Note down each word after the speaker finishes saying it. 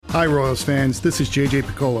Hi, Royals fans. This is JJ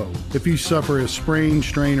Piccolo. If you suffer a sprain,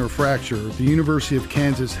 strain, or fracture, the University of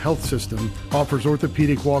Kansas Health System offers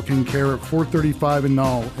orthopedic walk-in care at 435 and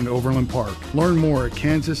Knoll in Overland Park. Learn more at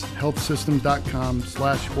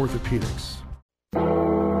kansashealthsystem.com/orthopedics.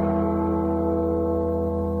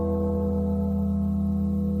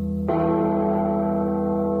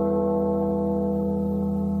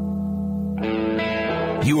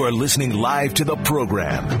 You are listening live to the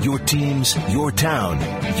program. Your teams, your town,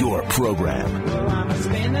 your program. Well, I'm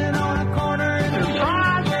standing on a corner in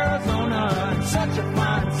Arizona. It's such a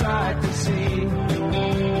fine sight to see.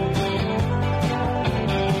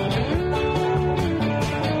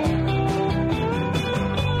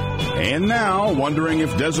 And now, wondering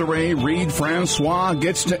if Desiree Reed-Francois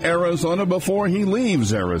gets to Arizona before he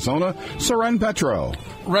leaves Arizona, Seren Petro.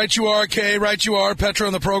 Right you are, Kay. Right you are. Petro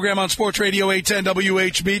on the program on Sports Radio 810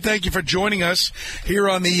 WHB. Thank you for joining us here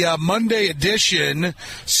on the Monday edition.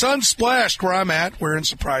 Sun splashed where I'm at. We're in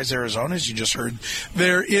Surprise, Arizona, as you just heard.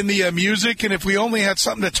 They're in the music, and if we only had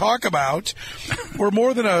something to talk about, we're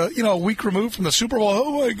more than a week removed from the Super Bowl.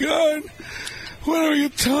 Oh, my God. What are we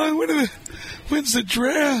going to talk? When's the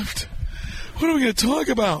draft? What are we going to talk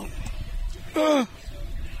about? I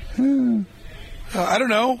don't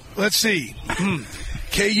know. Let's see.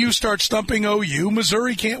 KU starts stumping OU.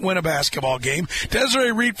 Missouri can't win a basketball game.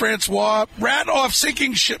 Desiree Reed-Francois ran off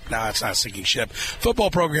sinking ship. No, it's not sinking ship.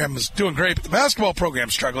 Football program is doing great, but the basketball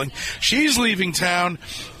program's struggling. She's leaving town,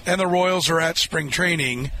 and the Royals are at spring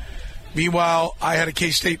training. Meanwhile, I had a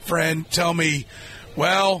K-State friend tell me,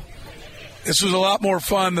 well, this was a lot more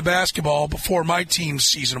fun, the basketball, before my team's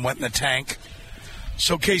season went in the tank.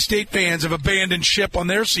 So K-State fans have abandoned ship on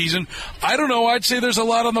their season. I don't know. I'd say there's a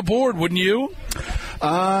lot on the board, wouldn't you?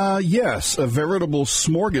 Yes, a veritable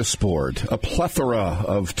smorgasbord, a plethora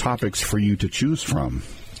of topics for you to choose from.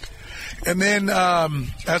 And then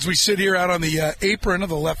as we sit here out on the apron of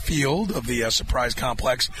the left field of the Surprise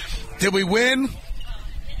Complex, did we win?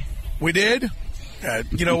 We did?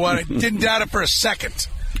 You know what? I didn't doubt it for a second.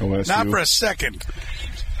 OSU. Not for a second.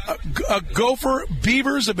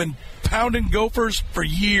 Beavers have been pounding Gophers for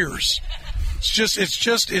years. It's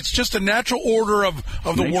just a natural order of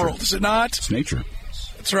the world, is it not? It's nature.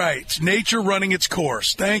 That's right. It's nature running its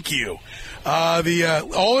course. Thank you.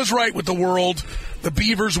 All is right with the world. The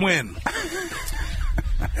Beavers win.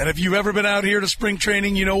 And if you've ever been out here to spring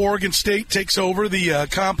training, you know Oregon State takes over the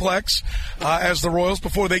complex as the Royals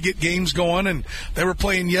before they get games going. And they were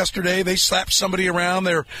playing yesterday. They slapped somebody around,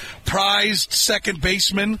 their prized second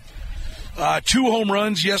baseman. 2 home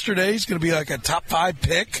runs yesterday. He's going to be like a top 5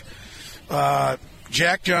 pick.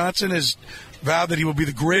 Jack Johnson has vowed that he will be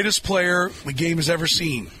the greatest player the game has ever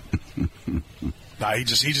seen. He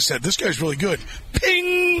just said, this guy's really good.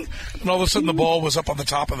 Ping! And all of a sudden the ball was up on the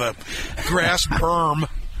top of the grass berm.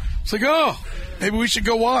 It's like, oh, maybe we should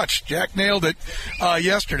go watch. Jack nailed it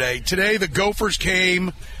yesterday. Today the Gophers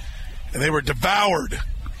came, and they were devoured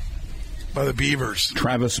by the Beavers.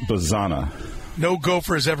 Travis Bazzana. No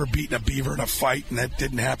Gopher has ever beaten a Beaver in a fight, and that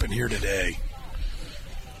didn't happen here today.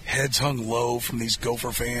 Heads hung low from these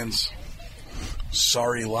Gopher fans.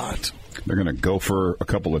 Sorry lot. They're going to go for a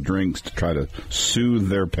couple of drinks to try to soothe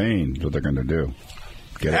their pain. That's what they're going to do.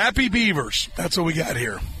 Happy Beavers. That's what we got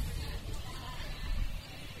here.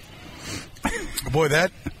 Boy,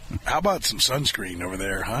 how about some sunscreen over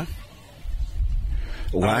there, huh?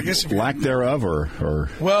 Lack thereof, or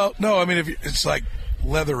well, no, I mean, it's like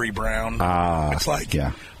leathery brown. It's like,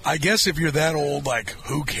 yeah. I guess if you're that old, like,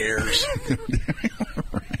 who cares?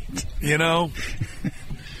 Right. You know?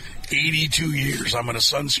 82 years. I'm going to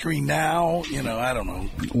sunscreen now. You know, I don't know.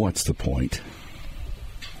 What's the point?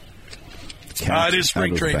 It is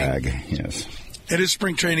spring training. Yes. It is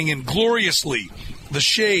spring training, and gloriously, the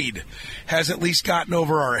shade has at least gotten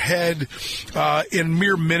over our head. In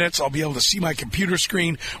mere minutes, I'll be able to see my computer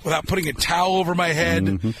screen without putting a towel over my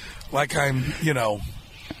head, like I'm,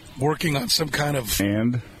 working on some kind of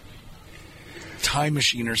time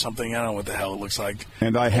machine or something. I don't know what the hell it looks like.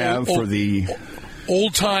 And I have for the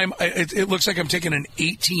old time. It looks like I'm taking an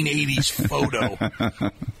 1880s photo.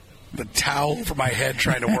 The towel over my head,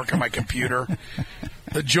 trying to work on my computer.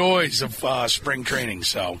 The joys of spring training.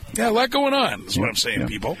 So, yeah, a lot going on is what I'm saying,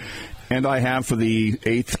 people. And I have, for the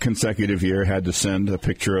 8th consecutive year, had to send a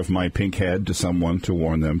picture of my pink head to someone to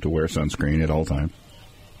warn them to wear sunscreen at all times.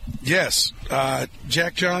 Yes.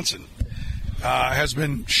 Jack Johnson has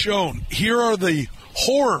been shown. Here are the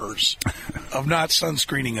horrors of not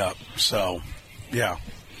sunscreening up. So, yeah.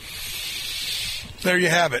 There you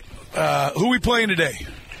have it. Who are we playing today?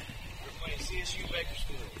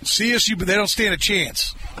 CSU, but they don't stand a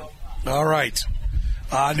chance. All right.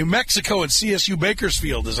 New Mexico and CSU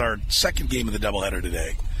Bakersfield is our second game of the doubleheader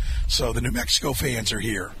today. So the New Mexico fans are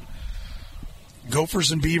here.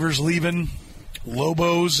 Gophers and Beavers leaving.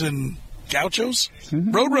 Lobos and Gauchos?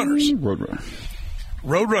 Roadrunners. Roadrunners.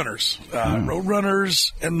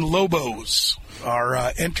 Roadrunners and Lobos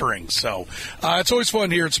are entering. So it's always fun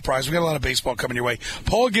here at Surprise. We got a lot of baseball coming your way.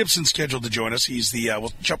 Paul Gibson's scheduled to join us. He's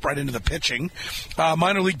we'll jump right into the pitching.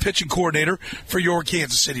 Minor league pitching coordinator for your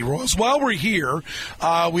Kansas City Royals. While we're here,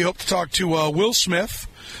 we hope to talk to Will Smith,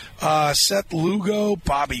 Seth Lugo,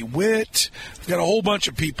 Bobby Witt. We've got a whole bunch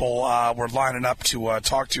of people we're lining up to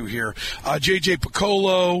talk to here. JJ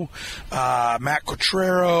Piccolo, Matt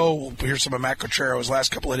Quatrero. We'll hear some of Matt Quatrero's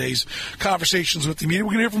last couple of days' conversations with the media.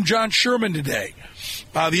 We're going to hear from John Sherman today.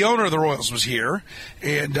 The owner of the Royals was here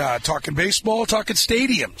and talking baseball, talking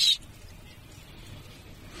stadiums.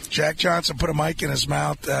 Jack Johnson put a mic in his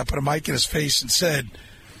mouth, put a mic in his face and said,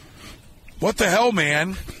 "What the hell,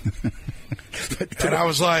 man?" And I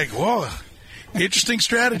was like, whoa, interesting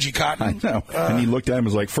strategy, Cotton. I know. And he looked at him and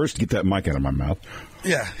was like, first get that mic out of my mouth.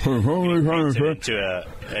 Yeah. into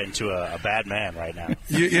a bad man right now.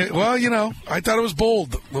 Well, I thought it was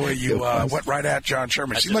bold the way you went right at John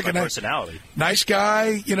Sherman. That's Seemed like a personality. Nice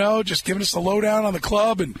guy, just giving us the lowdown on the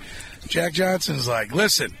club. And Jack Johnson's like,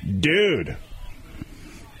 listen. Dude.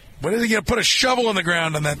 When are they going to put a shovel in the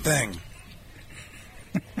ground on that thing?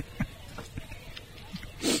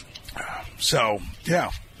 So, yeah,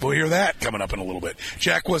 we'll hear that coming up in a little bit.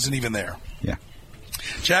 Jack wasn't even there. Yeah.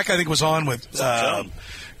 Jack, I think, was on with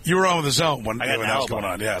you were on with the Zone when that was going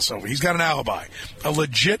on. Yeah, so he's got an alibi, a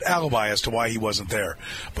legit alibi as to why he wasn't there.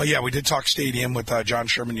 But, yeah, we did talk stadium with John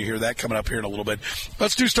Sherman. You hear that coming up here in a little bit.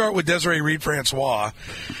 Let's start with Desiree Reed-Francois.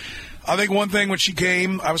 I think one thing when she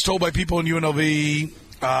came, I was told by people in UNLV,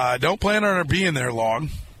 don't plan on her being there long.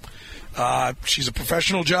 She's a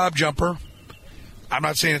professional job jumper. I'm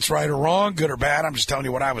not saying it's right or wrong, good or bad. I'm just telling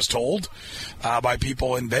you what I was told by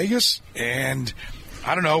people in Vegas. And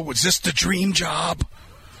I don't know, was this the dream job?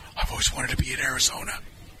 I've always wanted to be in Arizona.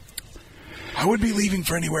 I wouldn't be leaving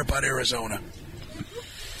for anywhere but Arizona.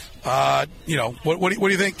 What do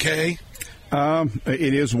you think, Kay?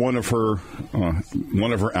 It is one of her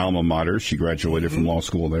alma maters. She graduated from law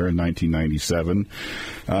school there in 1997.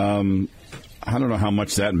 I don't know how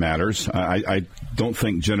much that matters. I don't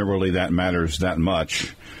think generally that matters that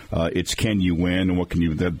much. It's can you win and what can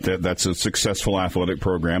you that's a successful athletic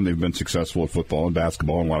program. They've been successful at football and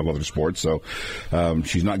basketball and a lot of other sports. So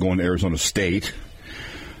she's not going to Arizona State.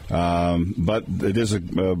 But it is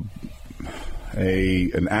an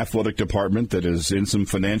athletic department that is in some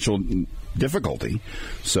financial difficulty.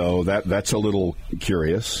 So that's a little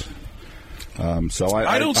curious.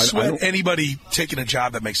 I don't sweat anybody taking a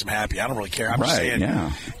job that makes them happy. I don't really care. I'm just saying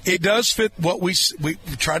it does fit what we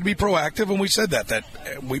try to be proactive, and we said that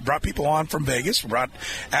we brought people on from Vegas. We brought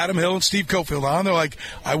Adam Hill and Steve Cofield on. They're like,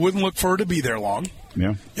 I wouldn't look for her to be there long.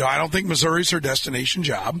 Yeah. I don't think Missouri's her destination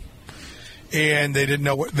job, and they didn't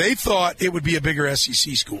know what they thought it would be a bigger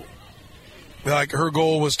SEC school. Like her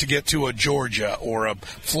goal was to get to a Georgia or a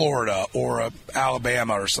Florida or a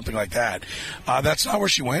Alabama or something like that. That's not where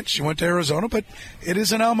she went. She went to Arizona, but it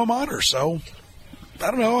is an alma mater. So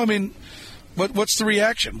I don't know. I mean, what's the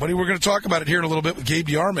reaction? We're going to talk about it here in a little bit with Gabe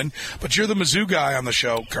DeArmond. But you're the Mizzou guy on the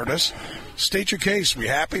show, Curtis. State your case. We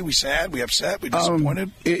happy? We sad? We upset? We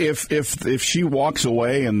disappointed? If she walks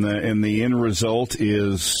away and the end result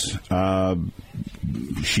is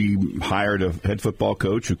she hired a head football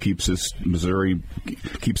coach who keeps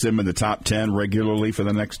them in the top 10 regularly for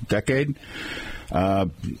the next decade,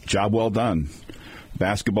 job well done.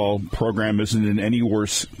 Basketball program isn't in any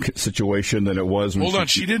worse situation than it was. Hold on,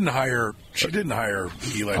 she didn't hire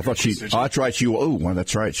Eli. I thought that's right. That's right. He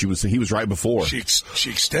was right before. She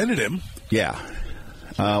extended him. Yeah.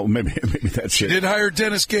 Maybe that's she it. She did hire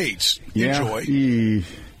Dennis Gates. Yeah. Enjoy.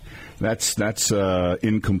 That's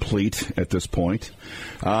incomplete at this point.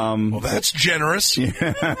 Well, that's generous.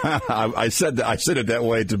 Yeah, I said it that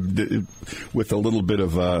way with a little bit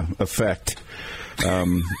of effect.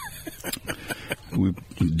 We're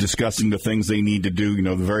discussing the things they need to do.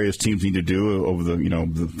 The various teams need to do over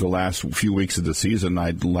the last few weeks of the season.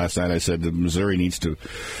 Last night I said that Missouri needs to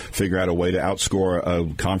figure out a way to outscore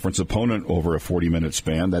a conference opponent over a 40-minute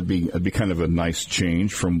span. That'd be kind of a nice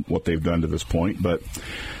change from what they've done to this point. But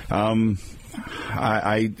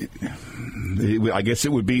I guess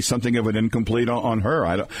it would be something of an incomplete on her.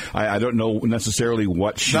 I don't know necessarily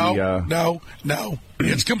what she. No.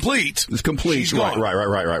 It's complete. It's complete. She's gone.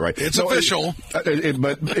 Right. It's official. But it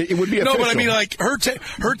would be official. No, but I mean, like her 10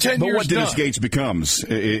 but years. But what Dennis Gates becomes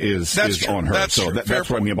is on her. That's so true. that's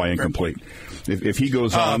what I mean by incomplete. if he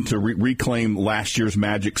goes on to reclaim last year's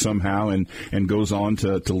magic somehow and goes on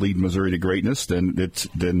to lead Missouri to greatness,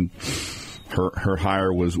 then her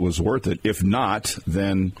hire was worth it. If not,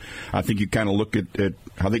 then I think you kind of look at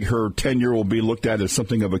I think her tenure will be looked at as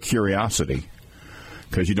something of a curiosity,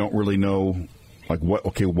 because you don't really know, like, what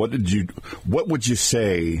would you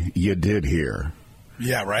say you did here?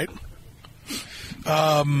 Yeah, right.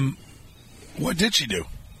 What did she do?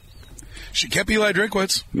 She kept Eli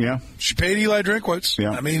Drinkwitz. Yeah. She paid Eli Drinkwitz.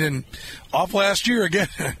 Yeah. I mean, and off last year, again,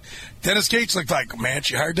 Dennis Gates looked like, man,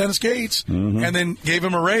 she hired Dennis Gates and then gave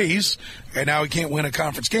him a raise, and now he can't win a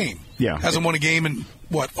conference game. Yeah. Hasn't won a game in,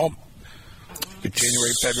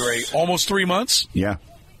 January, February, almost 3 months? Yeah.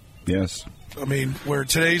 Yes. I mean, where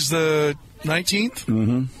today's the 19th?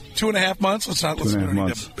 Mm-hmm. 2.5 months? Let's not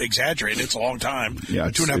exaggerate. It's a long time. Yeah,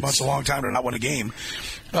 2.5 months is a long time to not win a game.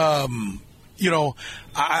 I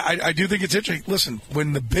do think it's interesting. Listen,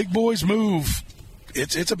 when the big boys move,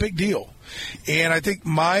 it's a big deal. And I think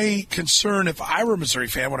my concern, if I were a Missouri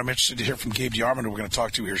fan, what I'm interested to hear from Gabe DeArmond, who we're going to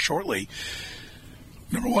talk to here shortly,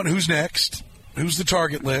 number one, who's next? Who's the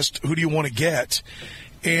target list? Who do you want to get?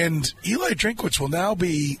 And Eli Drinkwitz will now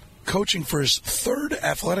be coaching for his third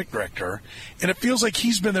athletic director, and it feels like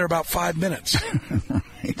he's been there about 5 minutes.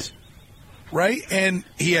 Right? And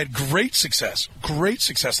he had great success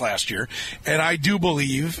last year. And I do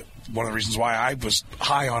believe, one of the reasons why I was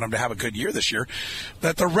high on him to have a good year this year,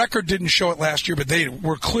 that the record didn't show it last year, but they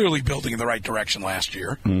were clearly building in the right direction last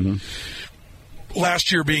year. Mm-hmm.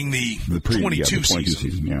 Last year being the 22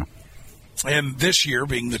 season. Yeah. And this year,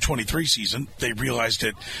 being the 23 season, they realized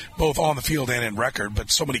it both on the field and in record, but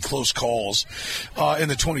so many close calls in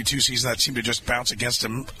the 22 season that seemed to just bounce against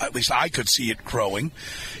him. At least I could see it growing.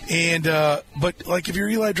 And but, like, if you're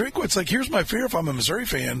Eli Drinkwitz, like, here's my fear if I'm a Missouri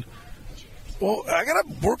fan. Well, I got to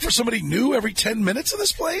work for somebody new every 10 minutes in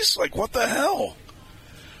this place? Like, what the hell?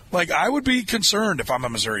 Like, I would be concerned if I'm a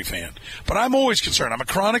Missouri fan. But I'm always concerned. I'm a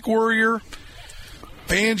chronic worrier.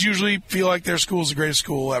 Fans usually feel like their school is the greatest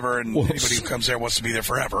school ever, and anybody who comes there wants to be there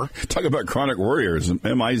forever. Talk about chronic warriors,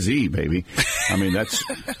 MIZ, baby. I mean, that's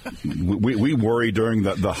we worry during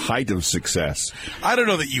the height of success. I don't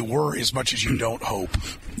know that you worry as much as you don't hope.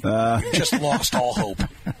 You just lost all hope.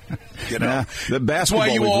 You know, the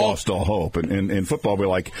basketball we've lost all hope, and in football we're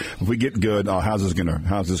like, if we get good, how's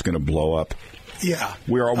this gonna blow up? Yeah,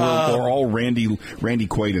 we're all Randy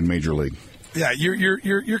Quaid in Major League. Yeah,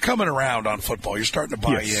 you're coming around on football. You're starting to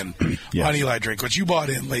buy in on Eli Drinkwitz. You bought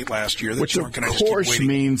in late last year. Which, of course,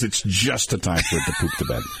 means it's just a time for it to poop the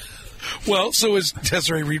bed. Well, so is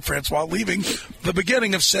Desiree Reed-Francois leaving the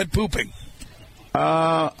beginning of said pooping.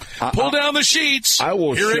 Pull down the sheets. I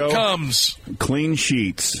will Here show it comes. Clean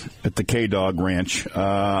sheets at the K-Dog Ranch.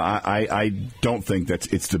 I don't think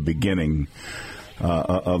it's the beginning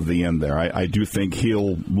of the end there. I do think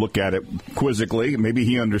he'll look at it quizzically. Maybe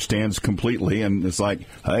he understands completely, and it's like,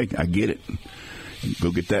 hey, I get it.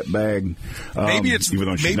 Go get that bag. Maybe it's even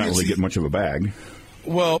though she's not really getting much of a bag.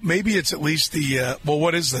 Well, maybe it's at least the.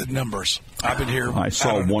 What is the numbers? I've been here. I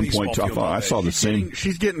saw 1.2. I saw the same.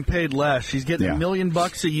 She's getting paid less. She's getting $1 million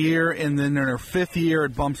a year, and then in her fifth year,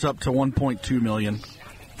 it bumps up to $1.2 million.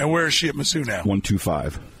 And where is she at Mizzou now?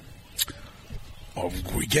 1.25. Are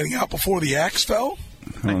we getting out before the axe fell?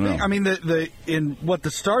 I mean, the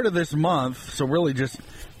start of this month, so really just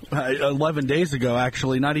 11 days ago,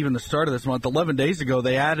 actually, not even the start of this month, 11 days ago,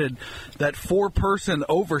 they added that 4-person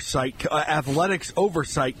athletics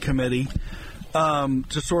oversight committee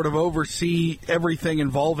to sort of oversee everything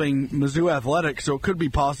involving Mizzou athletics. So it could be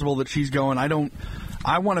possible that she's going, I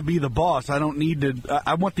want to be the boss. I don't need to.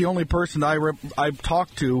 I want the only person I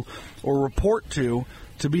talk to or report to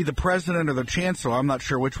be the president or the chancellor. I'm not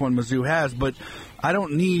sure which one Mizzou has, but I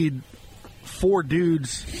don't need 4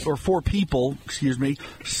 people,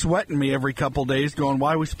 sweating me every couple days going,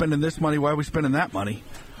 why are we spending this money? Why are we spending that money?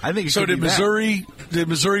 I think so. Did Missouri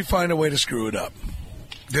find a way to screw it up?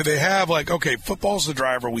 Did they have, okay, football's the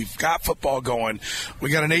driver. We've got football going.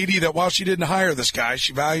 We got an AD that while she didn't hire this guy,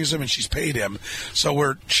 she values him and she's paid him. So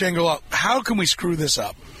we're shingle up. How can we screw this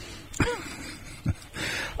up?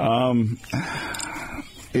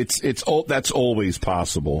 That's always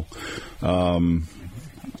possible.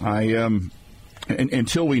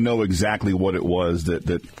 Until we know exactly what it was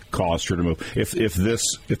that caused her to move. If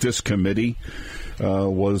this committee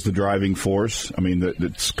was the driving force, I mean,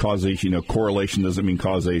 that's causation. Correlation doesn't mean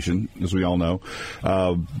causation, as we all know.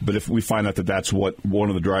 But if we find out that that's one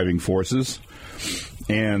of the driving forces,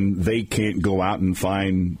 and they can't go out and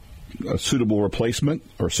find a suitable replacement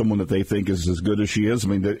or someone that they think is as good as she is. I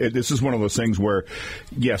mean, this is one of those things where,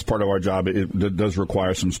 yes, part of our job, it does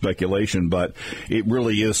require some speculation, but it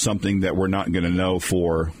really is something that we're not going to know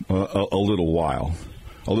for a little while.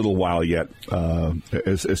 A little while yet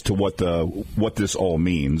as to what this all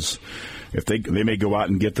means. If they may go out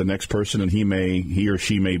and get the next person, and he or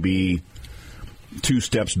she may be 2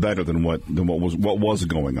 steps better than what was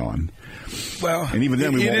going on. Well, and even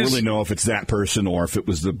then, we won't really know if it's that person or if it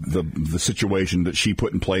was the situation that she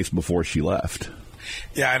put in place before she left.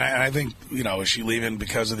 Yeah, and I think, is she leaving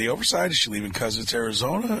because of the oversight? Is she leaving because it's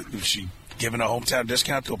Arizona? Is she giving a hometown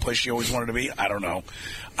discount to a place she always wanted to be? I don't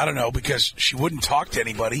know, because she wouldn't talk to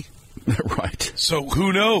anybody. Right. So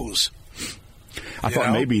who knows? I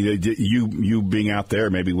thought maybe you being out there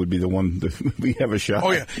maybe would be the one that we have a shot.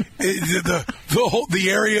 Oh yeah, the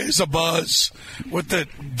area is abuzz with the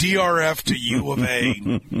DRF to U of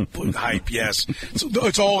A hype. Yes,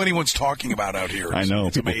 it's all anyone's talking about out here. I know.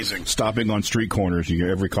 It's amazing. Stopping on street corners, you get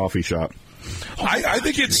every coffee shop. I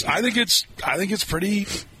think it's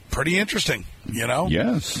pretty interesting.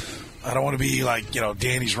 Yes. I don't want to be like,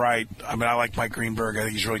 Danny's right. I mean, I like Mike Greenberg. I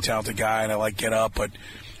think he's a really talented guy, and I like Get Up, but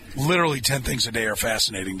literally 10 things a day are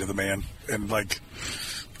fascinating to the man. And, all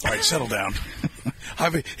right, settle down.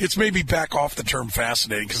 It's made me back off the term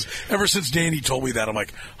fascinating, because ever since Danny told me that, I'm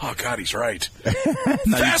like, oh, God, he's right.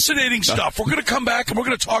 Fascinating stuff. We're going to come back, and we're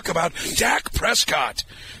going to talk about Dak Prescott.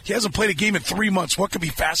 He hasn't played a game in 3 months. What could be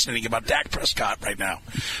fascinating about Dak Prescott right now?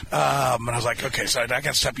 And I was like, okay, so I got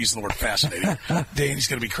to stop using the word fascinating. Danny's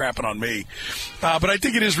going to be crapping on me. But I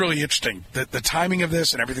think it is really interesting. The timing of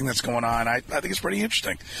this and everything that's going on, I think it's pretty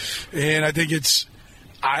interesting. And I think it's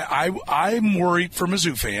I'm worried for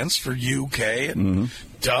Mizzou fans, for you, Kay, and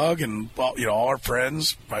Doug, and all our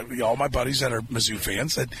friends, all my buddies that are Mizzou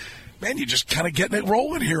fans, that, man, you're just kind of getting it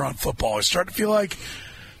rolling here on football. I start to feel like,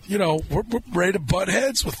 we're ready to butt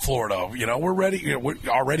heads with Florida. We're ready. We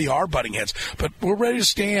already are butting heads, but we're ready to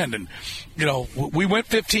stand. And, we went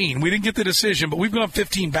 15. We didn't get the decision, but we've gone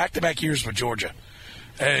 15 back-to-back years with Georgia.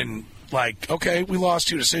 And, okay, we lost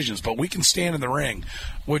 2 decisions, but we can stand in the ring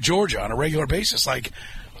with Georgia on a regular basis. I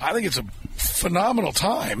think it's a phenomenal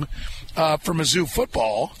time for Mizzou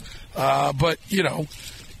football. But,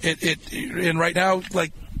 and right now,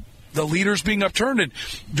 the leader's being upturned. And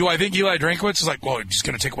do I think Eli Drinkwitz is he's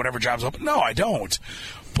going to take whatever job's open? No, I don't.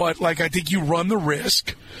 But, I think you run the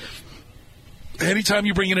risk anytime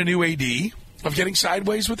you bring in a new AD of getting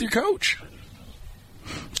sideways with your coach.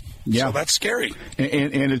 Yeah, so that's scary,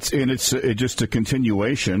 and it's just a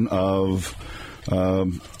continuation of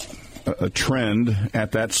a trend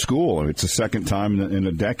at that school. It's the second time in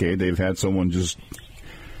a decade they've had someone just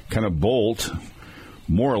kind of bolt,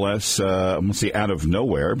 more or less. I'm gonna say out of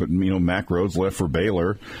nowhere, but Mack Rhodes left for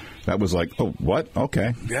Baylor. That was oh, what?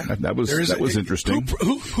 Okay, yeah, that was interesting.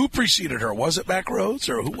 Who preceded her? Was it Mack Rhodes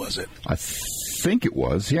or who was it? I think it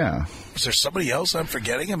was. Yeah. Is there somebody else I'm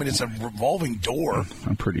forgetting? I mean, it's a revolving door.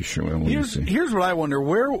 I'm pretty sure. Here's what I wonder.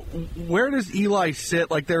 Where does Eli sit?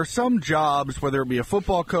 There are some jobs, whether it be a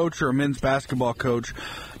football coach or a men's basketball coach,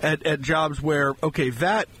 at jobs where, okay,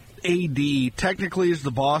 that AD technically is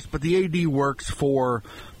the boss, but the AD works for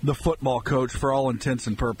the football coach for all intents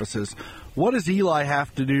and purposes. What does Eli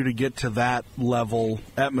have to do to get to that level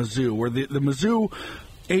at Mizzou, where the Mizzou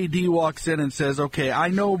AD walks in and says, okay, I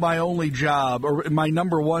know my only job, or my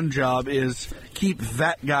number one job, is keep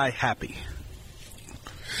that guy happy?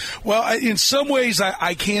 Well, in some ways,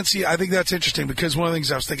 I can't see. I think that's interesting, because one of the things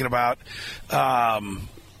I was thinking about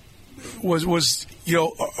was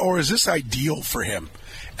or is this ideal for him?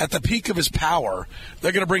 At the peak of his power,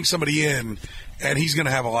 they're going to bring somebody in, and he's going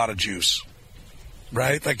to have a lot of juice.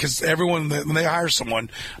 Right? Because everyone, when they hire someone,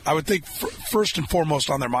 I would think first and foremost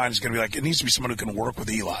on their mind is going to be it needs to be someone who can work with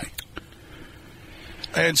Eli.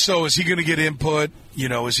 And so is he going to get input?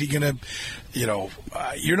 Is he going to,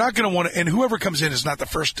 you're not going to want to, and whoever comes in is not the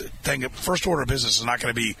first order of business is not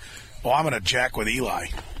going to be, I'm going to jack with Eli.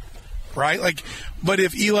 Right? But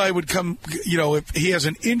if Eli would come, if he has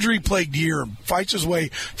an injury-plagued year and fights his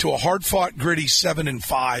way to a hard-fought, gritty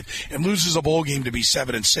 7-5 and loses a bowl game to be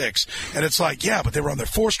 7-6, and it's but they were on their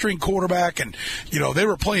 4th-string quarterback, and they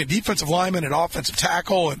were playing defensive lineman and offensive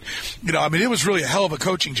tackle, and it was really a hell of a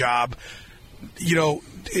coaching job.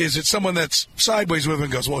 Is it someone that's sideways with him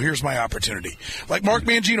and goes, well, here's my opportunity? Mark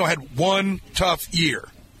Mangino had one tough year,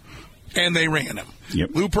 and they ran him.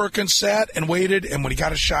 Yep. Lou Perkins sat and waited, and when he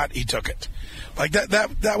got a shot, he took it.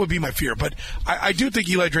 That would be my fear. But I do think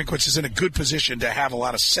Eli Drinkwitz is in a good position to have a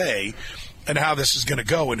lot of say and how this is going to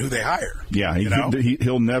go and who they hire. Yeah,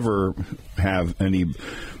 he'll never have any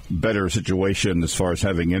better situation as far as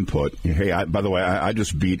having input. Hey, by the way, I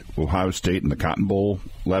just beat Ohio State in the Cotton Bowl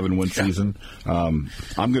 11-win season. I'm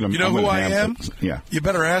going to. You know who I am? Yeah, you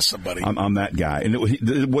better ask somebody. I'm that guy, and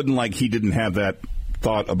it wasn't like he didn't have that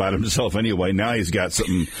thought about himself anyway. Now he's got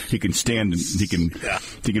something he can stand and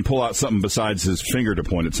he can pull out something besides his finger to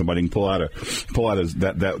point at somebody and pull out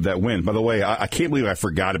that win. By the way, I can't believe I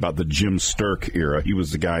forgot about the Jim Sturk era. He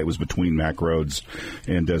was the guy. It was between Mack Rhodes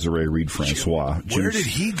and Desiree Reed-Francois. Where did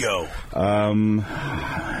he go?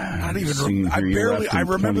 Not even. I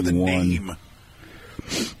remember the name.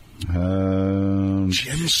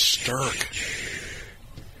 Jim Sturk.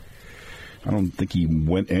 I don't think he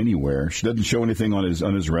went anywhere. She doesn't show anything on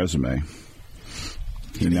his resume.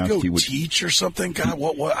 Did he go teach or something? God,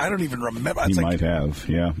 what? I don't even remember. He might have.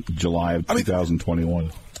 Yeah, July of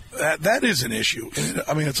 2021. That is an issue.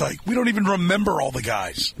 I mean, it's like we don't even remember all the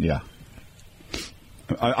guys. Yeah.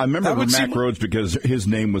 I remember Mack Rhodes because his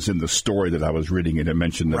name was in the story that I was reading, and it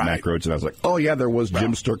mentioned that Mack Rhodes, and I was like, oh, yeah, there was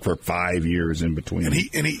Jim Sturk for 5 years in between. And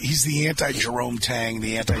he's the anti-Jerome Tang,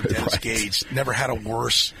 the anti-Dennis Gates. Never had a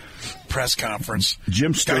worse press conference.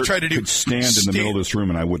 Jim Sturk could stand in the middle of this room,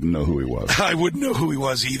 and I wouldn't know who he was. I wouldn't know who he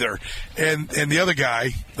was either. And the other guy,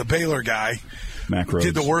 the Baylor guy, Mack Rhodes,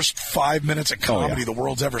 did the worst 5 minutes of comedy the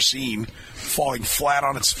world's ever seen, falling flat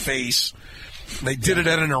on its face. They did it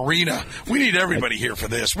at an arena. We need everybody here for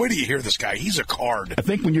this. Wait till you hear this guy. He's a card. I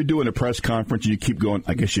think when you're doing a press conference and you keep going,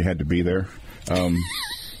 I guess you had to be there.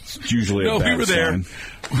 It's usually a bad we were sign.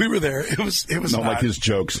 there. We were there. It was not like his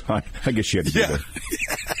jokes. I guess you had to be there.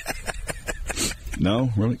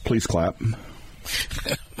 No, really? Please clap.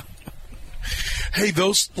 Hey,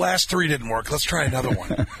 those last three didn't work. Let's try another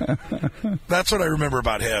one. That's what I remember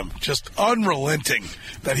about him. Just unrelenting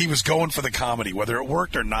that he was going for the comedy. Whether it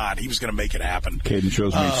worked or not, he was going to make it happen. Caden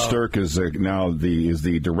shows me Sturk is now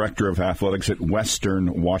the director of athletics at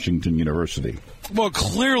Western Washington University. Well,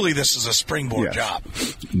 clearly this is a springboard job.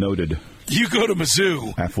 Noted. You go to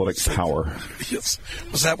Mizzou. Athletic power. Yes.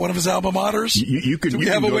 Was that one of his alma maters? You can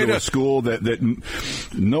go to a school that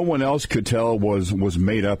no one else could tell was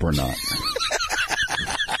made up or not.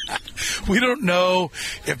 We don't know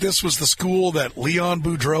if this was the school that Leon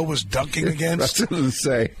Boudreau was dunking against. That's what I was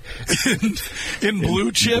say. In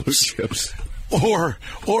Blue Chips. Or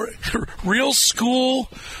real school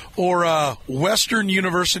or Western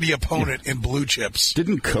University opponent in Blue Chips.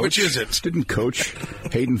 Which is it? Didn't coach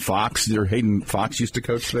Hayden Fox? Hayden Fox used to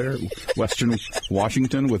coach there, Western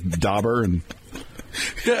Washington with Dauber and.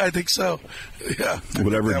 Yeah, I think so. Yeah,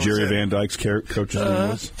 whatever Jerry Van Dyke's coach's name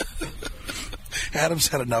was. Adam's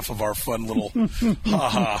had enough of our fun little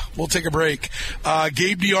ha-ha. We'll take a break.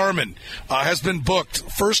 Gabe DeArmond has been booked.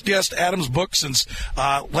 First guest Adam's booked since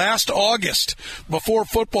last August before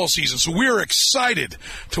football season. So we're excited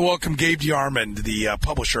to welcome Gabe DeArmond, the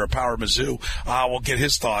publisher of Power Mizzou. We'll get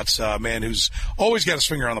his thoughts. Man who's always got his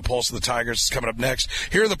finger on the pulse of the Tigers. It's coming up next.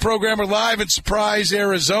 Here in the program, we're live in Surprise,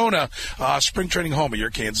 Arizona. Spring training home of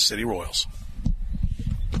your Kansas City Royals.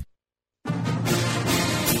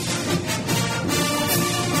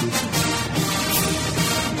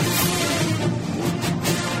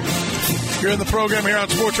 You're in the program here on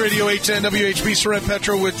Sports Radio 810 WHB. Sorrent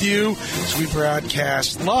Petro with you as we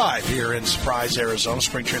broadcast live here in Surprise, Arizona,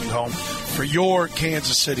 spring training home for your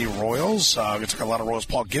Kansas City Royals. Going to talk a lot of Royals.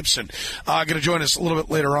 Paul Gibson going to join us a little bit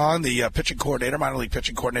later on, the pitching coordinator, minor league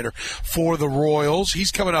pitching coordinator for the Royals.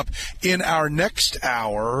 He's coming up in our next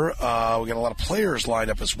hour. We got a lot of players lined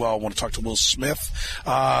up as well. I want to talk to Will Smith.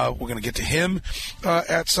 We're going to get to him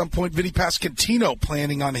at some point. Vinny Pasquantino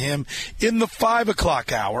planning on him in the 5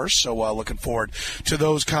 o'clock hour. So looking forward to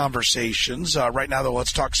those conversations. Right now, though,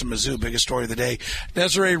 let's talk some Mizzou. Biggest story of the day.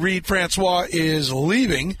 Desiree Reed-Francois is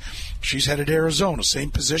leaving. She's headed to Arizona. Same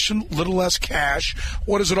position, little less cash.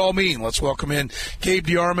 What does it all mean? Let's welcome in Gabe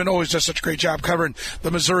DeArmond. Always does such a great job covering the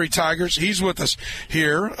Missouri Tigers. He's with us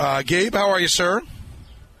here. Gabe, how are you, sir?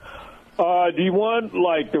 Do you want,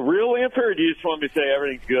 the real answer, or do you just want me to say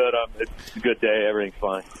everything's good? It's a good day. Everything's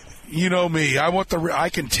fine. You know me. I want I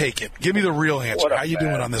can take it. Give me the real answer. How you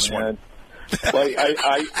doing on this one?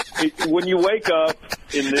 When you wake up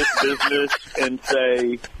in this business and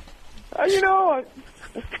say,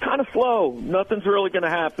 it's kind of slow. Nothing's really going to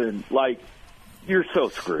happen. You're so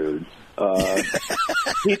screwed.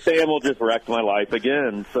 Pete Thamel just wrecked my life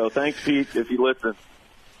again. So thanks, Pete, if you listen.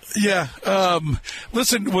 Yeah.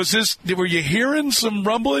 Listen, were you hearing some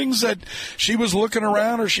rumblings that she was looking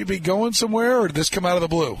around or she'd be going somewhere, or did this come out of the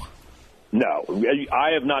blue? No,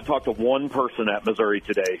 I have not talked to one person at Missouri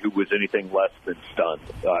today who was anything less than stunned.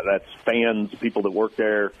 That's fans, people that work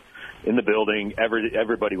there, in the building.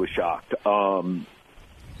 Everybody was shocked.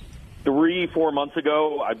 3-4 months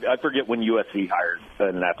ago, I forget when USC hired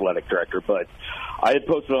an athletic director, but I had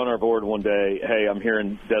posted on our board one day, hey, I'm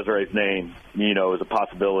hearing Desiree's name, as a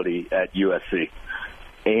possibility at USC.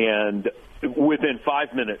 And within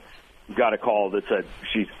 5 minutes, got a call that said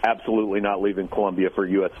she's absolutely not leaving Columbia for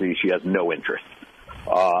USC. She has no interest.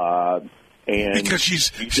 And because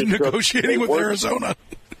she's negotiating with Arizona.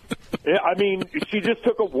 I mean, she just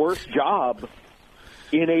took a worse job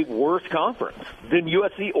in a worse conference than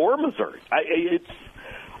USC or Missouri. It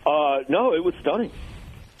was stunning.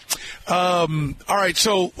 All right,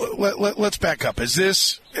 so let's back up. Is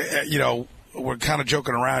this, we're kind of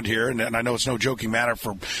joking around here, and I know it's no joking matter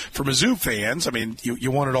for Mizzou fans. I mean,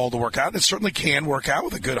 you want it all to work out. It certainly can work out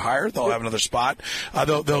with a good hire. They'll have another spot.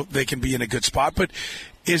 They can be in a good spot. But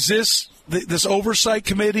is this oversight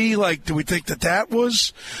committee, do we think that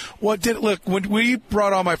was what did it? Look, when we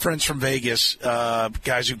brought on my friends from Vegas,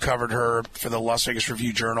 guys who covered her for the Las Vegas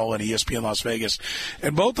Review-Journal and ESPN Las Vegas,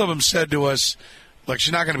 and both of them said to us, look,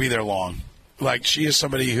 she's not going to be there long. She is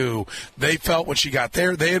somebody who they felt when she got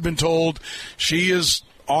there, they had been told she is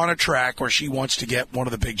on a track where she wants to get one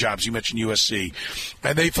of the big jobs. You mentioned USC.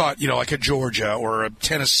 And they thought, like a Georgia or a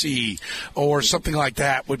Tennessee or something like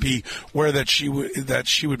that would be where that she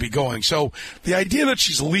would be going. So the idea that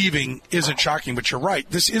she's leaving isn't shocking, but you're right.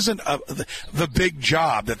 This isn't the big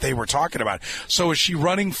job that they were talking about. So is she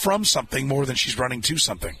running from something more than she's running to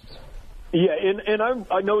something? Yeah, and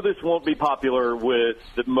I know this won't be popular with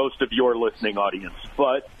most of your listening audience,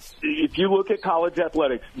 but if you look at college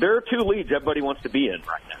athletics, there are 2 leagues everybody wants to be in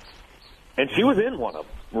right now. And she was in one of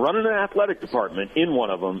them, running an athletic department in one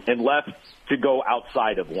of them, and left to go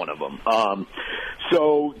outside of one of them.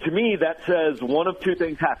 So to me, that says one of 2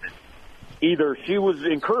 things happened. Either she was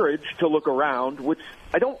encouraged to look around, which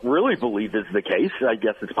I don't really believe is the case. I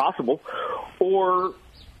guess it's possible. Or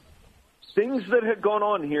things that had gone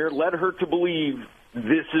on here led her to believe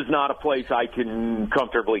this is not a place I can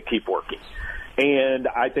comfortably keep working. And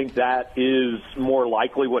I think that is more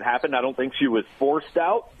likely what happened. I don't think she was forced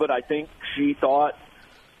out, but I think she thought,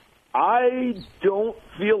 I don't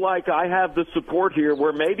feel like I have the support here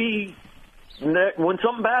where maybe when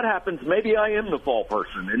something bad happens, maybe I am the fall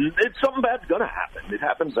person. And something bad's going to happen. It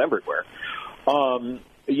happens everywhere.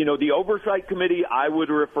 The oversight committee I would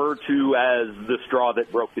refer to as the straw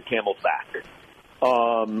that broke the camel's back.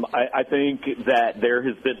 I think that there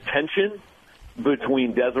has been tension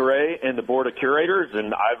between Desiree and the board of curators,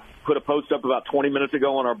 and I've put a post up about 20 minutes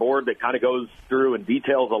ago on our board that kind of goes through and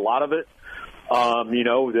details a lot of it.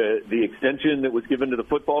 The extension that was given to the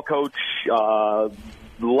football coach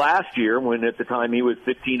last year, when at the time he was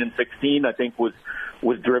 15 and 16, I think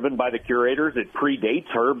was driven by the curators. It predates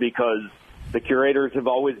her because the curators have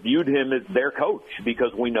always viewed him as their coach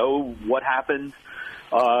because we know what happened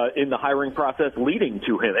in the hiring process leading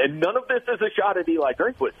to him. And none of this is a shot at Eli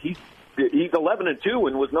Drinkwitz. He's 11-2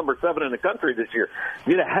 and was number 7 in the country this year.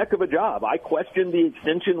 He did a heck of a job. I questioned the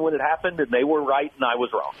extension when it happened, and they were right, and I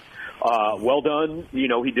was wrong. Well done.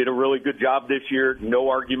 He did a really good job this year. No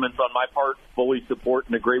arguments on my part. Fully support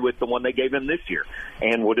and agree with the one they gave him this year,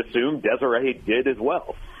 and would assume Desiree did as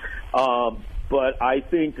well. But I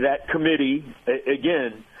think that committee,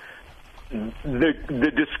 again,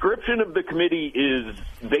 the description of the committee is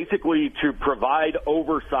basically to provide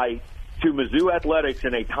oversight to Mizzou athletics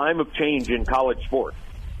in a time of change in college sports.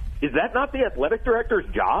 Is that not the athletic director's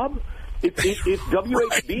job? If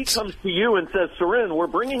WHB comes to you and says, Soren, we're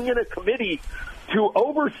bringing in a committee to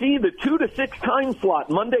oversee the 2 to 6 time slot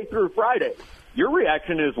Monday through Friday, your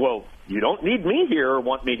reaction is, well, you don't need me here or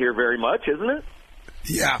want me here very much, isn't it?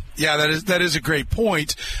 Yeah, that is a great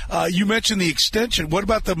point. You mentioned the extension. What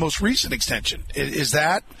about the most recent extension?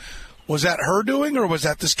 Was that her doing, or was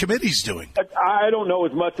that this committee's doing? I don't know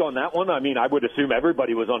as much on that one. I mean, I would assume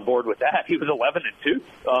everybody was on board with that. He was 11-2.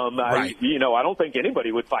 Right. I don't think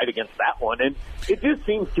anybody would fight against that one. And it just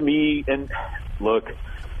seems to me, and look,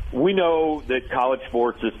 we know that college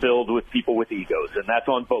sports is filled with people with egos, and that's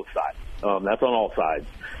on both sides. That's on all sides.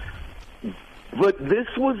 But this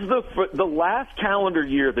was the last calendar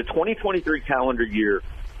year, the 2023 calendar year,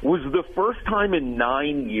 was the first time in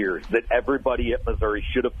 9 years that everybody at Missouri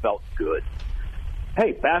should have felt good.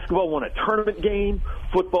 Hey, basketball won a tournament game.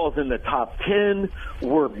 Football's in the top 10.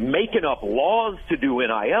 We're making up laws to do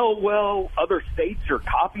NIL well. Other states are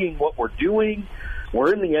copying what we're doing.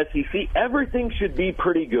 We're in the SEC. Everything should be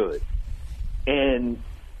pretty good. And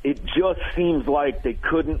it just seems like they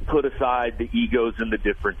couldn't put aside the egos and the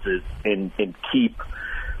differences and keep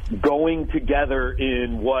going together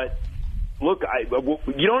in what, look,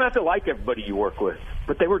 you don't have to like everybody you work with,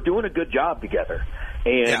 but they were doing a good job together.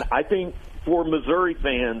 And I think for Missouri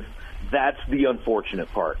fans, that's the unfortunate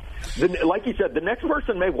part. Like you said, the next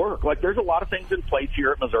person may work. Like, there's a lot of things in place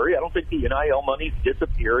here at Missouri. I don't think the NIL money's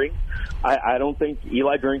disappearing. I don't think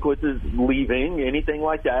Eli Drinkwitz is leaving, anything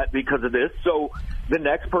like that, because of this. So the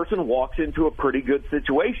next person walks into a pretty good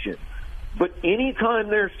situation. But anytime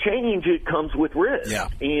there's change, it comes with risk. Yeah.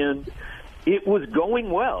 And it was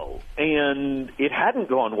going well, and it hadn't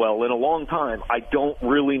gone well in a long time. I don't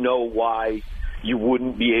really know why you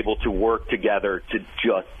wouldn't be able to work together to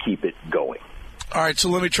just keep it going. All right, so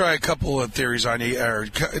let me try a couple of theories on you, or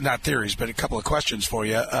not theories, but a couple of questions for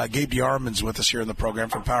you. Gabe DeArmond's with us here in the program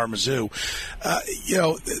from Power Mizzou.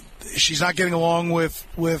 She's not getting along with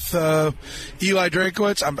Eli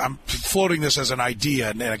Drinkwitz. I'm floating this as an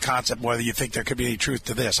idea and a concept, whether you think there could be any truth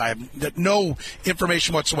to this. I have no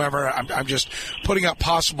information whatsoever. I'm just putting out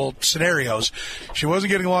possible scenarios. She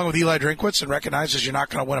wasn't getting along with Eli Drinkwitz and recognizes you're not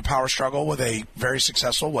going to win a power struggle with a very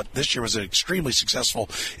successful, what this year was an extremely successful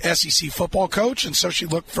SEC football coach. And so she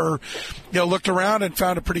looked around and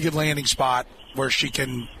found a pretty good landing spot where she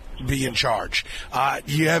can be in charge.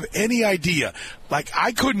 Do you have any idea? Like,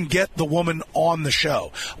 I couldn't get the woman on the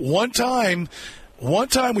show. One time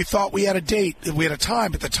we thought we had a date, we had a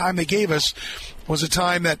time, but the time they gave us was a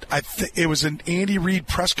time that it was an Andy Reid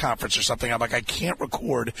press conference or something. I'm like, I can't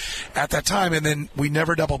record at that time, and then we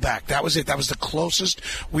never doubled back. That was it. That was the closest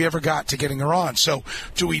we ever got to getting her on. So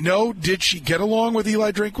do we know, did she get along with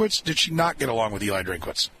Eli Drinkwitz? Did she not get along with Eli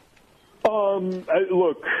Drinkwitz?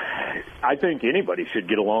 Look, I think anybody should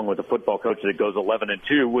get along with a football coach that goes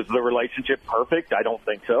 11-2. Was the relationship perfect? I don't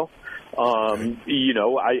think so.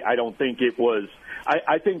 I don't think it was.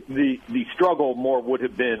 I think the struggle more would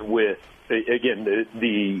have been with, again,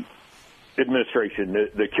 the administration,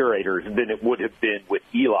 the curators, than it would have been with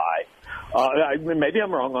Eli. Maybe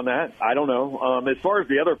I'm wrong on that. I don't know. As far as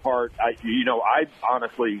the other part, I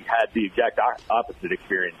honestly had the exact opposite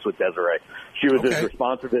experience with Desiree. She was as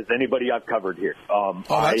responsive as anybody I've covered here.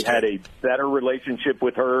 I had a better relationship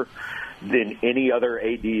with her than any other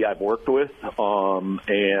AD I've worked with.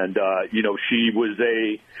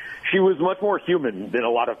 She was much more human than a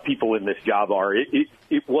lot of people in this job are. It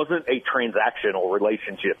wasn't a transactional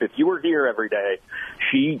relationship. If you were here every day,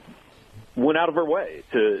 she went out of her way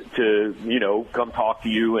to come talk to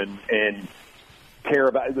you and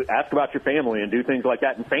ask about your family and do things like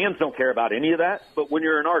that. And fans don't care about any of that, but when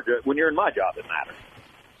you're in my job, it matters.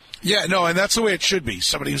 Yeah, no, and that's the way it should be.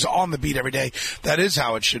 Somebody who's on the beat every day, that is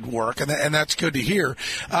how it should work, and that's good to hear.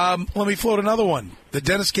 Let me float another one. The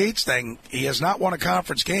Dennis Gates thing, he has not won a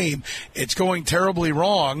conference game. It's going terribly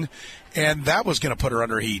wrong, and that was going to put her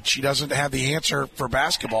under heat. She doesn't have the answer for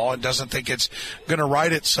basketball and doesn't think it's going to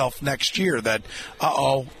right itself next year, that,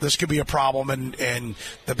 this could be a problem, and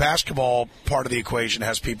the basketball part of the equation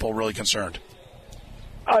has people really concerned.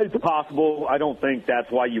 It's possible. I don't think that's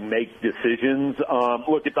why you make decisions.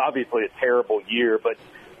 Look, it's obviously a terrible year, but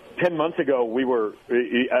 10 months ago we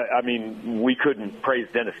couldn't praise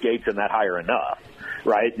Dennis Gates and that hire enough,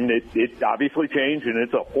 right? And it obviously changed, and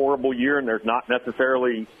it's a horrible year, and there's not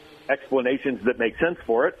necessarily explanations that make sense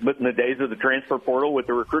for it. But in the days of the transfer portal with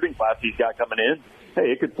the recruiting class he's got coming in,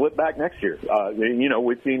 hey, it could flip back next year.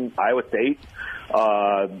 We've seen Iowa State.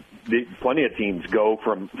 Plenty of teams go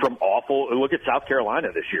from awful. Look at South Carolina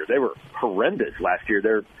this year. They were horrendous last year.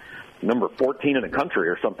 They're number 14 in the country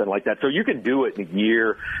or something like that. So you can do it in a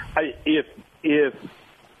year. If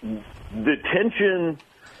the tension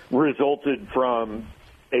resulted from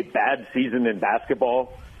a bad season in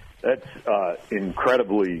basketball, that's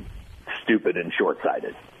incredibly stupid and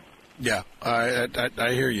short-sighted. Yeah,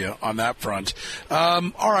 I hear you on that front.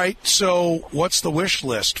 All right, so what's the wish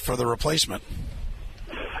list for the replacement?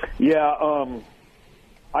 Yeah,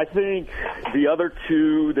 I think the other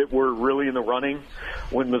two that were really in the running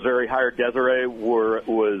when Missouri hired Desiree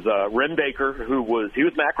was Ren Baker, he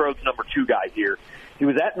was Mack Rhodes' number 2 guy here. He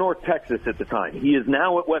was at North Texas at the time. He is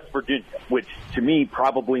now at West Virginia, which to me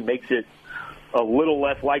probably makes it a little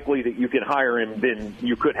less likely that you can hire him than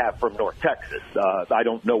you could have from North Texas. I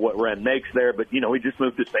don't know what Ren makes there, but, he just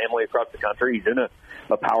moved his family across the country. He's in a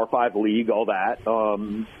Power 5 league, all that.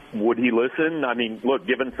 Would he listen? I mean, look,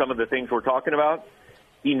 given some of the things we're talking about,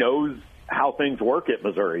 he knows how things work at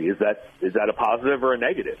Missouri. Is that a positive or a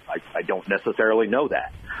negative? I don't necessarily know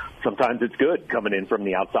that. Sometimes it's good coming in from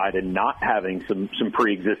the outside and not having some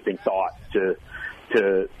pre-existing thoughts to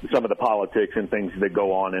some of the politics and things that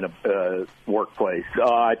go on in a workplace.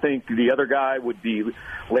 I think the other guy would be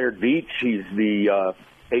Laird Veach. He's the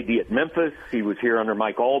AD at Memphis. He was here under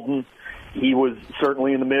Mike Alden. He was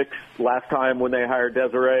certainly in the mix last time when they hired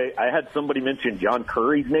Desiree. I had somebody mention John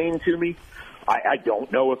Curry's name to me I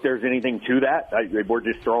don't know if there's anything to that. We're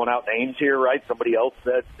just throwing out names here, right? Somebody else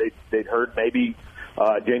said they'd heard maybe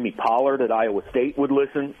Jamie Pollard at Iowa State would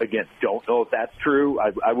listen. Again, don't know if that's true.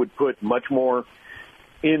 I would put much more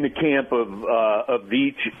in the camp of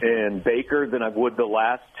Veach and Baker than I would the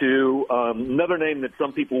last two. Another name that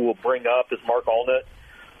some people will bring up is Mark Allnut,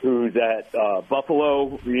 who's at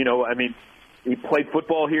Buffalo. You know, I mean, he played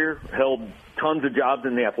football here, held tons of jobs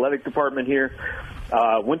in the athletic department here,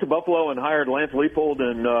 went to Buffalo and hired Lance Leipold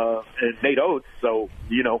and Nate Oates. So,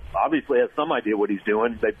 you know, obviously has some idea what he's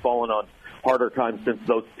doing. They've fallen on harder times since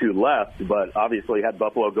those two left, but obviously had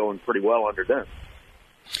Buffalo going pretty well under them.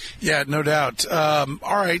 Yeah, no doubt. All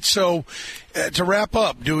right, so to wrap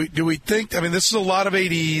up, do we think? I mean, this is a lot of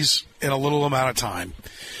ADs in a little amount of time.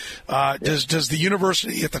 Does the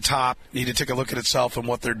university at the top need to take a look at itself and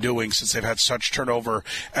what they're doing since they've had such turnover,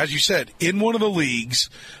 as you said, in one of the leagues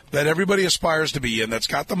that everybody aspires to be in, that's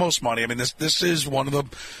got the most money? I mean, this is one of the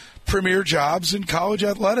premier jobs in college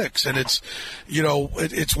athletics, and it's, you know,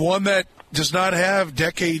 it's one that does not have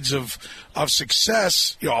decades of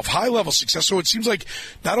success, you know, of high-level success. So it seems like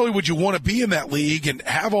not only would you want to be in that league and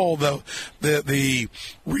have all the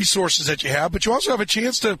resources that you have, but you also have a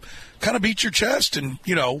chance to kind of beat your chest. And,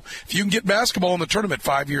 you know, if you can get basketball in the tournament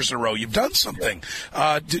 5 years in a row, you've done something.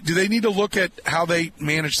 Do they need to look at how they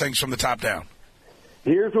manage things from the top down?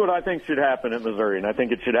 Here's what I think should happen at Missouri, and I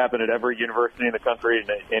think it should happen at every university in the country,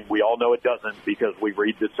 and we all know it doesn't because we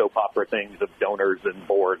read the soap opera things of donors and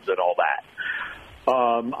boards and all that.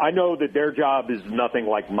 I know that their job is nothing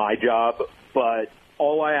like my job, but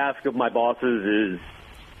all I ask of my bosses is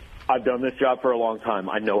I've done this job for a long time.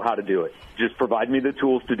 I know how to do it. Just provide me the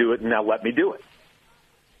tools to do it, and now let me do it.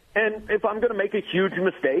 And if I'm going to make a huge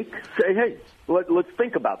mistake, say, hey, let's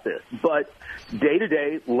think about this. But day to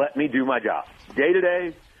day, let me do my job. Day to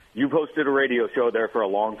day, you've hosted a radio show there for a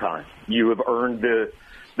long time. You have earned the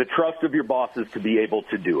trust of your bosses to be able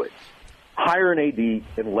to do it. Hire an AD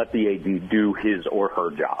and let the AD do his or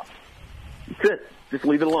her job. That's it. Just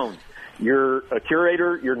leave it alone. You're a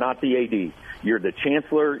curator, you're not the AD. You're the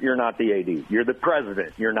chancellor, you're not the AD. You're the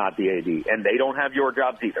president, you're not the AD. And they don't have your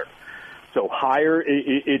jobs either. So hire,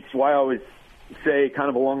 it's why I always say, kind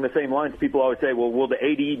of along the same lines, people always say, well, will the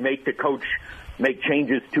AD make the coach make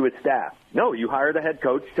changes to his staff? No, you hire the head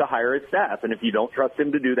coach to hire his staff, and if you don't trust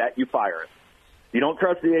him to do that, you fire him. If you don't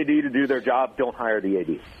trust the AD to do their job, don't hire the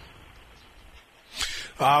AD.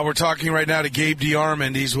 We're talking right now to Gabe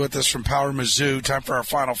DeArmond. He's with us from Power Mizzou. Time for our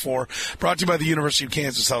Final Four. Brought to you by the University of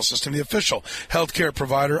Kansas Health System, the official healthcare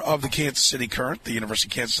provider of the Kansas City Current. The University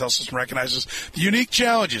of Kansas Health System recognizes the unique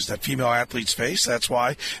challenges that female athletes face. That's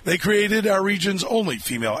why they created our region's only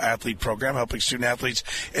female athlete program, helping student athletes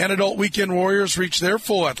and adult weekend warriors reach their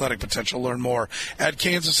full athletic potential. Learn more at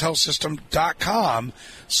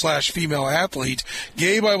kansashealthsystem.com/female athlete.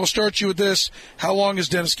 Gabe, I will start you with this. How long is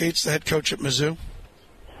Dennis Gates the head coach at Mizzou?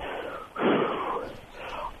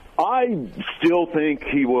 I still think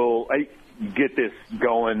he will get this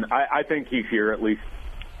going. I think he's here at least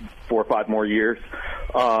 4 or 5 more years.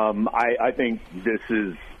 I think this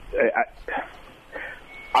is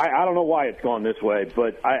I don't know why it's gone this way,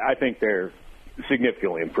 but I think they're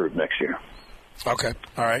significantly improved next year. Okay.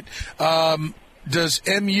 All right. Does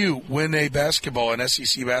MU win an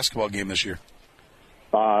SEC basketball game this year?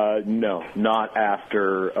 No, not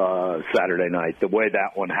after Saturday night. The way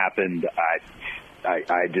that one happened,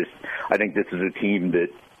 I think this is a team that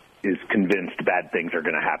is convinced bad things are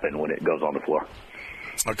going to happen when it goes on the floor.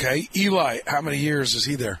 Okay. Eli, how many years is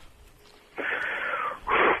he there?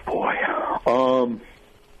 Boy.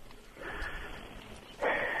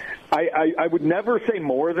 I would never say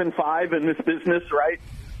more than 5 in this business, right?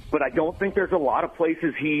 But I don't think there's a lot of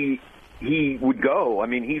places he would go. I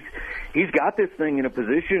mean, he's got this thing in a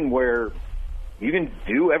position where you can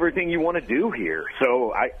do everything you want to do here.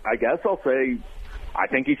 So I guess I'll say I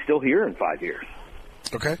think he's still here in 5 years.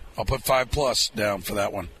 Okay. I'll put 5+ down for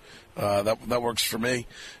that one. That works for me.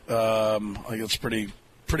 I think it's pretty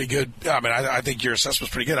good. I mean, I think your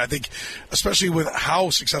assessment's pretty good. I think, especially with how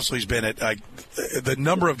successful he's been at the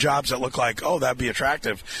number of jobs that look like, oh, that'd be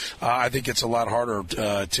attractive. I think it's a lot harder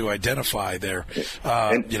to identify there.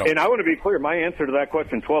 And I want to be clear. My answer to that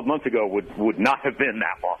question 12 months ago would not have been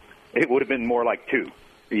that long. It would have been more like 2.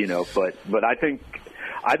 But I think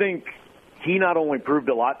he not only proved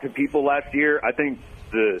a lot to people last year. I think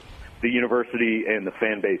the university and the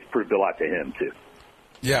fan base proved a lot to him too.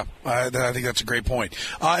 Yeah, I think that's a great point.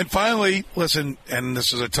 And finally, listen, and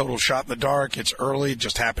this is a total shot in the dark. It's early. It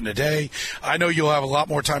just happened today. I know you'll have a lot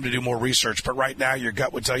more time to do more research, but right now your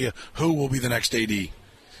gut would tell you who will be the next AD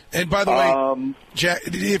And by the way,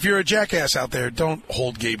 if you're a jackass out there, don't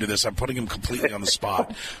hold Gabe to this. I'm putting him completely on the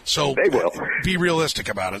spot. So They will. Be realistic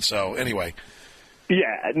about it. So anyway.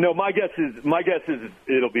 Yeah, no, my guess is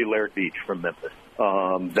it'll be Laird Beach from Memphis.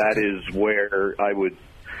 That is where I would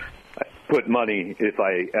put money if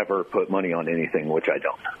I ever put money on anything, which I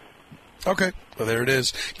don't. Okay, well, there it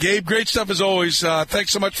is. Gabe, great stuff as always.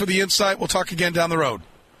 Thanks so much for the insight. We'll talk again down the road.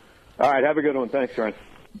 All right, have a good one. Thanks, Ryan.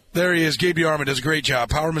 There he is. Gabe DeArmond does a great job.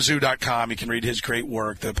 PowerMizzou.com. You can read his great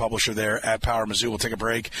work, the publisher there at Power Mizzou. We'll take a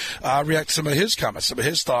break, react to some of his comments, some of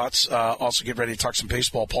his thoughts. Also get ready to talk some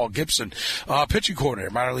baseball. Paul Gibson, pitching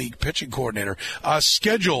coordinator, minor league pitching coordinator,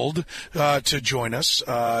 scheduled to join us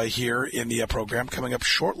here in the program coming up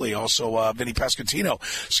shortly. Also, Vinny Pasquantino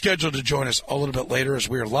scheduled to join us a little bit later as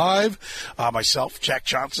we're live. Myself, Jack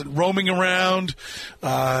Johnson, roaming around,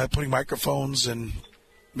 putting microphones in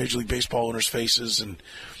Major League Baseball owners' faces and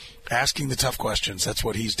asking the tough questions. That's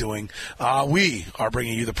what he's doing. We are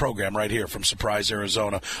bringing you the program right here from Surprise,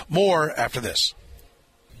 Arizona. More after this.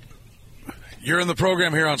 You're in the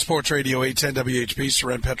program here on Sports Radio 810 WHB.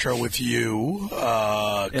 Seren Petro with you.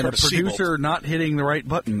 And a producer not hitting the right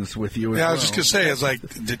buttons with you. Yeah, I was just going to say, I was like,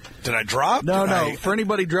 did I drop? No. For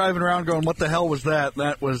anybody driving around going, what the hell was that?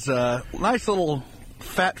 That was a nice little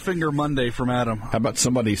Fat Finger Monday from Adam. How about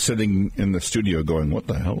somebody sitting in the studio going, what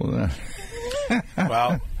the hell was that?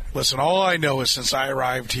 Well, listen, all I know is since I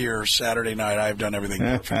arrived here Saturday night, I've done everything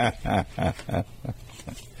perfect.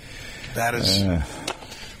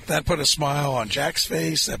 That put a smile on Jack's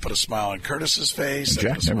face. That put a smile on Curtis's face.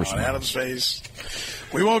 That put a smile on Adam's face.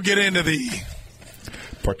 We won't get into the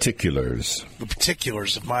particulars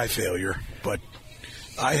of my failure, but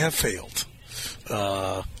I have failed.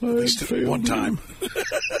 At least one time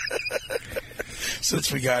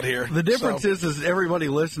since we got here. The difference is everybody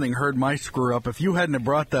listening heard my screw up. If you hadn't have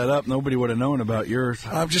brought that up, nobody would have known about yours.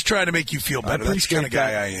 I'm just trying to make you feel better. That's the kind of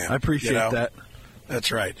guy I am. I appreciate that.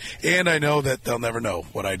 That's right. And I know that they'll never know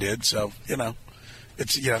what I did, so,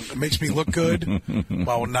 it's it makes me look good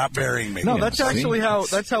while not burying me. No, that's actually how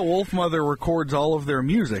Wolfmother records all of their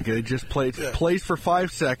music. It just plays for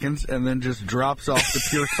 5 seconds and then just drops off to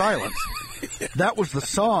pure silence. That was the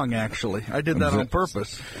song, actually. I did that on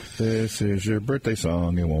purpose. This is your birthday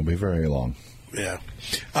song. It won't be very long. Yeah.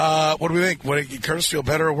 What do we think? Did Curtis feel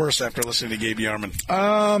better or worse after listening to Gabe DeArmond?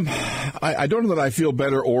 I don't know that I feel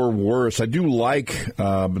better or worse. I do like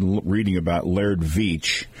reading about Laird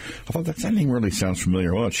Veach. I thought that name really sounds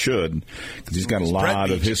familiar. Well, it should, because he's got a lot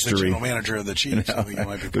of history. The general manager of the Chiefs. I think you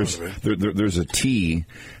might be part of it. There's a T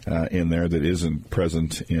in there that isn't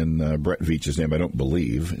present in Brett Veach's name, I don't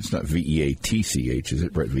believe. It's not Veatch, is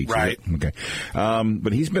it? Brett Veach. Right. Okay.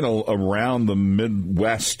 But he's been around the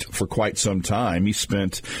Midwest for quite some time. He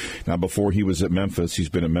spent, now before he was at Memphis, he's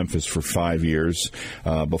been at Memphis for 5 years.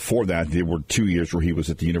 Before that, there were 2 years where he was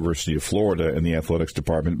at the University of Florida in the athletics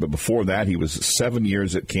department. But before that, he was 7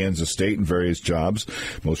 years at Kansas State in various jobs.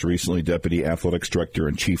 Most recently, deputy athletics director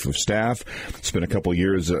and chief of staff. Spent a couple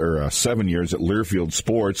years, 7 years at Learfield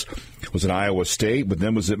Sports. Was at Iowa State, but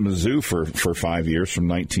then was at Mizzou for 5 years from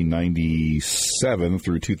 1997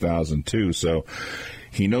 through 2002. So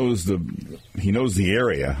he knows the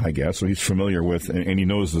area, I guess. So he's familiar with, and he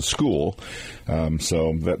knows the school.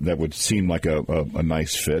 So that would seem like a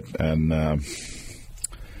nice fit. And I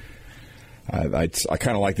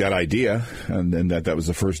kind of like that idea, and then that was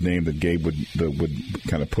the first name that Gabe would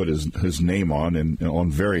kind of put his name on, and on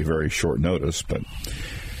very, very short notice, but.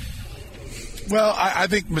 Well, I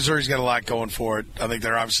think Missouri's got a lot going for it. I think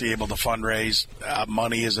they're obviously able to fundraise.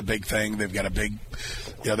 Money is a big thing. They've got a big,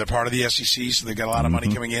 they're part of the SEC, so they've got a lot of money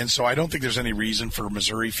coming in. So I don't think there's any reason for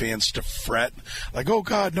Missouri fans to fret, like, oh,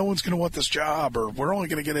 God, no one's going to want this job, or we're only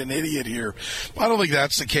going to get an idiot here. I don't think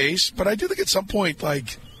that's the case, but I do think at some point,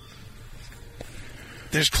 like,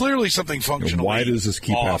 there's clearly something functionally Why does this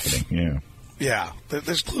keep happening? Yeah.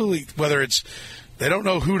 There's clearly, whether it's they don't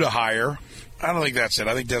know who to hire. I don't think that's it.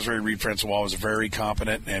 I think Desiree Reed-Francois was very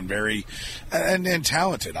competent and very and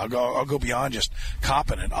talented. I'll go beyond just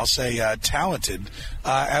competent. I'll say talented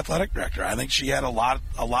athletic director. I think she had a lot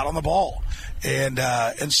on the ball, and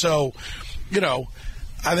so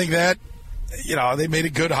I think that they made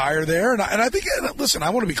a good hire there, and I think listen,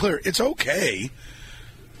 I want to be clear. It's okay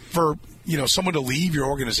for someone to leave your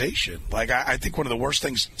organization. Like, I think one of the worst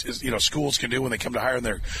things is, schools can do when they come to hire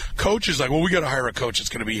their coach is like, well, we got to hire a coach that's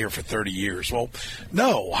going to be here for 30 years. Well,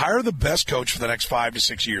 no, hire the best coach for the next 5 to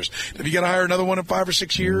 6 years. If you got to hire another one in 5 or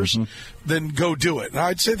 6 years, then go do it. And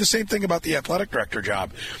I'd say the same thing about the athletic director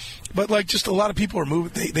job. But, like, just a lot of people are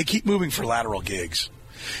moving. They keep moving for lateral gigs.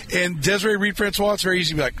 And Desiree Reed-Francois, it's very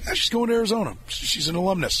easy to be like, she's going to Arizona. She's an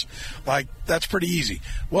alumnus. Like, that's pretty easy.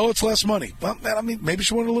 Well, it's less money. Well, I mean, maybe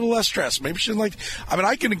she wanted a little less stress. Maybe she didn't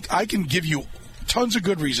I can give you tons of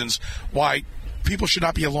good reasons why people should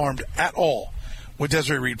not be alarmed at all with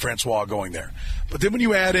Desiree Reed-Francois going there. But then when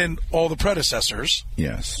you add in all the predecessors,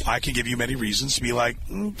 yes, I can give you many reasons to be like,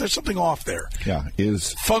 there's something off there. Yeah,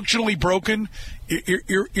 is functionally broken,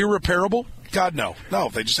 irreparable? God, no. No,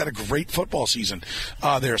 they just had a great football season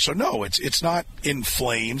there. So, no, it's not in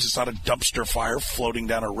flames. It's not a dumpster fire floating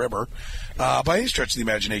down a river by any stretch of the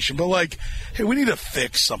imagination. But, like, hey, we need to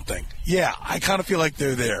fix something. Yeah, I kind of feel like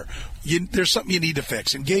they're there. There's something you need to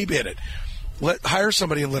fix, and Gabe hit it. Hire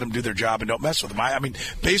somebody and let them do their job and don't mess with them. I mean,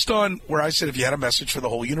 based on where I said if you had a message for the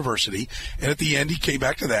whole university, and at the end he came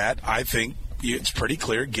back to that, I think it's pretty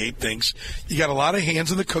clear. Gabe thinks you got a lot of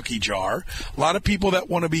hands in the cookie jar, a lot of people that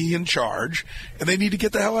want to be in charge, and they need to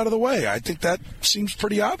get the hell out of the way. I think that seems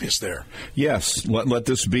pretty obvious there. Yes, let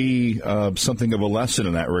this be something of a lesson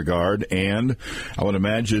in that regard, and I would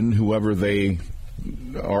imagine whoever they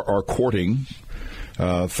are courting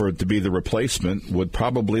for it to be the replacement would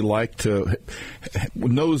probably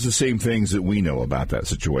knows the same things that we know about that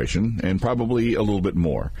situation, and probably a little bit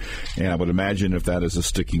more. And I would imagine if that is a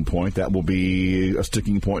sticking point, that will be a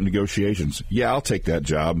sticking point in negotiations. Yeah, I'll take that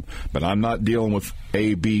job, but I'm not dealing with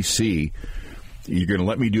A, B, C. You're going to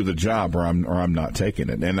let me do the job, or I'm not taking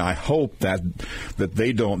it. And I hope that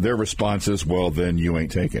they don't. Their response is, well, then you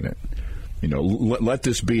ain't taking it. You know, let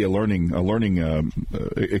this be a learning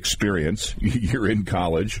experience. You're in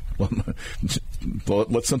college.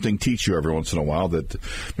 Let something teach you every once in a while that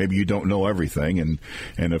maybe you don't know everything. And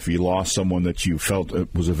if you lost someone that you felt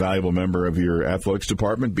was a valuable member of your athletics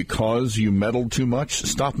department because you meddled too much,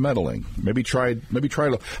 stop meddling. Maybe try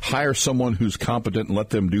to hire someone who's competent and let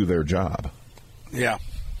them do their job. Yeah.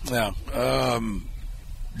 Do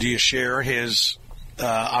you share his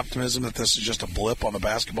optimism that this is just a blip on the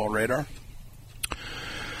basketball radar?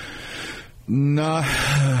 No.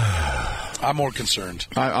 I'm more concerned.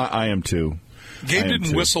 I am too. Gabe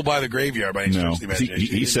didn't whistle by the graveyard by any stretch of the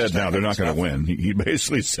imagination. He said, "No, they're not going to win." He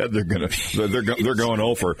basically said they're going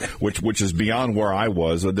over, which is beyond where I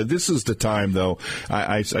was. This is the time, though.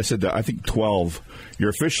 I said that I think 12. You're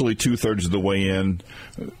officially 2/3 of the way in.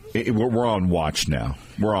 We're on watch now.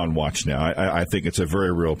 I think it's a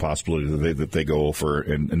very real possibility that they go over,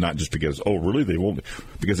 and not just because, oh, really, they won't,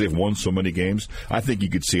 because they've won so many games. I think you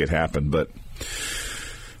could see it happen, but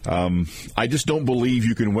I just don't believe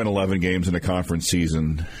you can win 11 games in a conference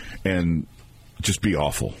season and just be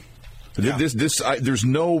awful. Yeah. There's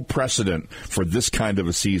no precedent for this kind of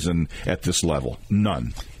a season at this level.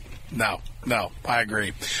 None. No, I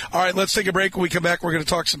agree. All right, let's take a break. When we come back, we're going to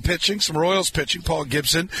talk some pitching, some Royals pitching. Paul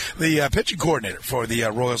Gibson, the pitching coordinator for the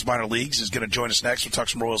Royals minor leagues, is going to join us next. We'll talk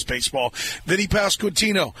some Royals baseball. Vinny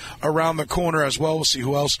Pasquantino around the corner as well. We'll see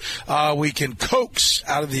who else we can coax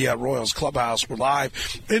out of the Royals clubhouse. We're live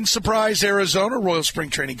in Surprise, Arizona. Royals spring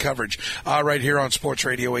training coverage right here on Sports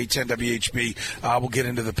Radio 810 WHB. We'll get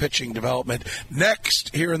into the pitching development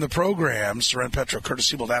next here in the program. Soren Petro, Curtis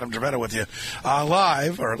Siebold, Adam Dravetta with you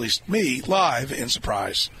live, or at least me, live in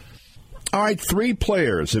Surprise. All right, 3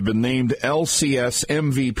 players have been named LCS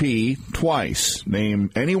MVP twice.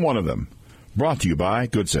 Name any one of them. Brought to you by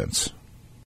Good Sense.